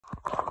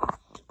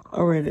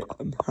Alright,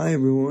 hi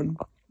everyone.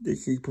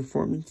 This is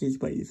Performances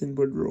by Ethan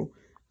Woodrow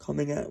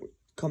coming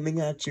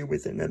at you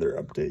with another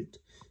update.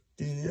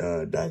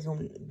 The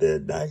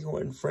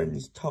Dazzo and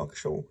Friends talk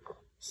show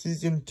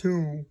season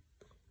 2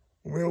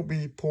 will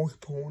be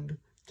postponed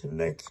to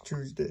next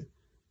Tuesday.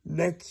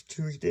 Next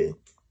Tuesday,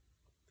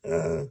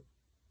 June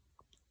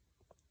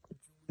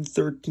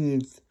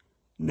 13th.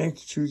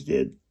 Next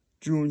Tuesday,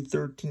 June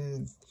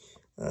 13th,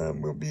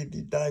 will be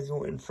the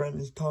Dazzo and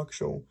Friends talk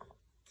show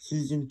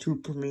season 2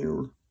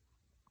 premiere.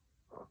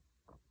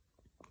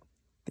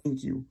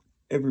 Thank you,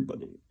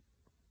 everybody.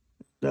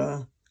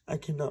 I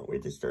cannot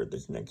wait to start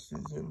this next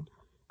season,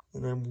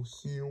 and I will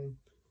see you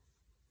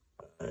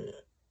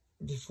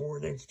before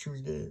next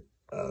Tuesday,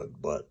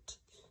 but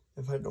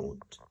if I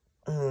don't,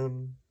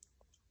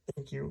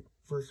 thank you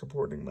for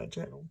supporting my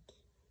channel.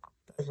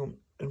 Dazzo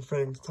and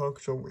Friends talk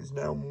show is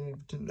now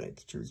moved to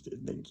next Tuesday.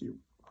 Thank you.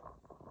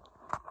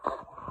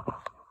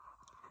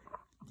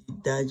 The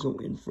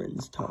Dazzo and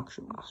Friends talk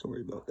show.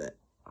 Sorry about that.